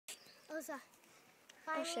Melissa.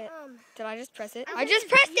 Oh shit. Did I just press it? I just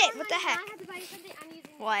pressed it. What the heck?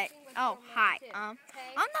 What? Oh, hi. I'm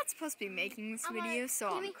not supposed to be making this video, so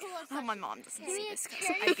I hope my mom doesn't see this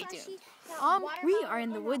because I'd be doomed. We are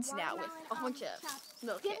in the woods now with a bunch of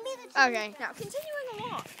little kids. Okay. Now, continuing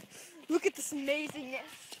along. Look at this amazingness.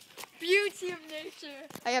 Beauty of nature.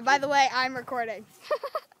 Oh yeah, by the way, I'm recording.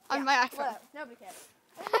 On my iPhone. Whatever. Nobody cares.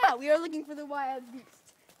 Now, we are looking for the wild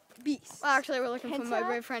beast. Well, actually, we're looking for my Kenta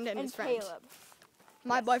boyfriend and his friend. Caleb.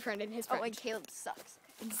 My boyfriend and his friend. Oh, and Caleb sucks.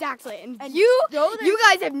 Exactly. And you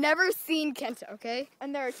guys have never seen Kenta, okay?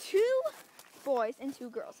 And there are 2 boys and 2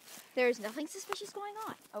 girls. There is nothing suspicious going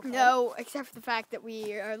on. Okay. No, except for the fact that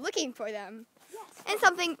we are looking for them. Yes. And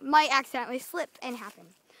something might accidentally slip and happen.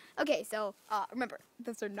 Okay, so Remember,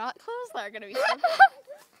 those are not clothes that are gonna be.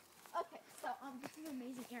 Okay, so this is an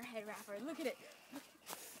amazing airhead wrapper. Look at it.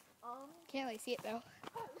 Can't really see it though.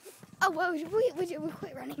 Oh, whoa! We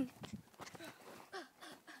quit running.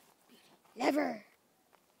 Never.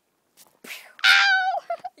 Ow!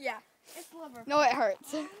 Yeah, it's Lover. No, it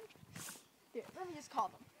hurts. Dude, let me just call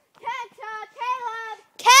them. Kenta, Caleb.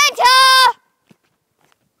 Kenta!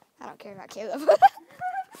 I don't care about Caleb.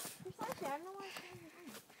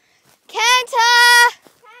 Kenta!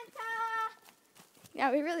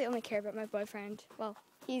 Yeah, we really only care about my boyfriend. Well,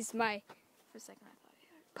 he's my For a second, I thought you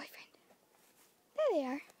had. boyfriend. There they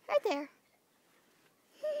are, right there.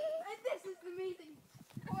 And this is the amazing,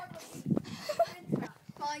 horrible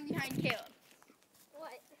falling behind Caleb.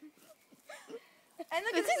 What? And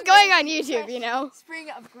look This at is going on YouTube, you know. Spring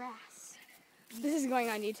of grass. This is going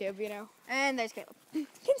on YouTube, you know. And there's Caleb.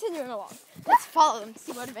 Continuing along. Let's follow them.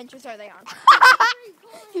 See what adventures are they on.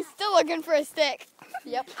 He's still looking for a stick.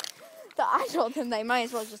 Yep. So I told him they might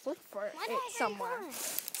as well just look for it somewhere.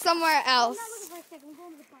 Somewhere else. I'm not looking for a stick. I'm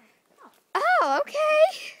going to the park. Oh,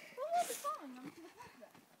 okay.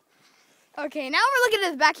 Okay, now we're looking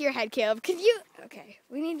at the back of your head, Caleb. Could you? Okay,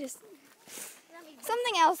 we need just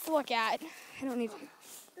something else to look at. I don't need.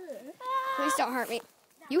 Please don't hurt me.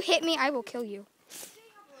 You hit me, I will kill you.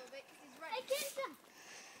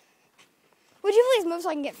 Would you please move so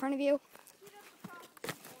I can get in front of you?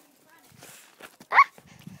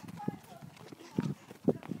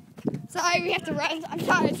 Sorry, we have to run. I'm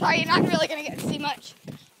sorry, you're not really gonna get to see much.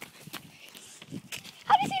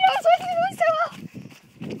 How does he know it's worth me doing so well?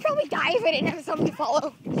 He'd probably die if I didn't have someone to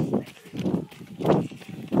follow.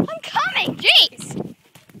 I'm coming, jeez!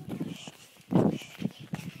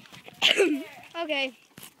 Okay.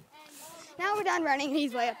 Now we're done running and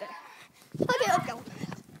he's way up there. Okay, let's go.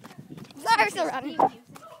 Sorry, we're still running.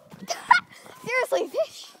 Seriously,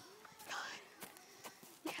 fish. God.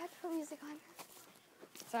 You had to put music on.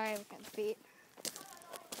 Sorry, I look at the feet.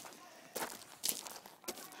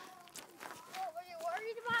 Were you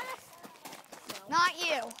worried about us? No. Not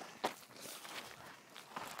you.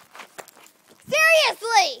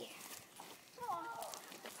 Seriously!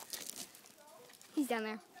 He's down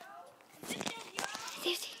there.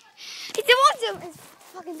 He still won't zoom. His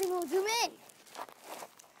fucking thing won't zoom in.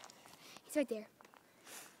 He's right there.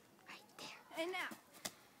 Right there. And now,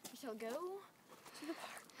 we shall go to the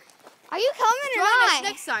park. Are you coming or Join not? us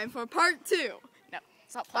next time for part 2. No,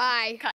 stop. Bye. Cut.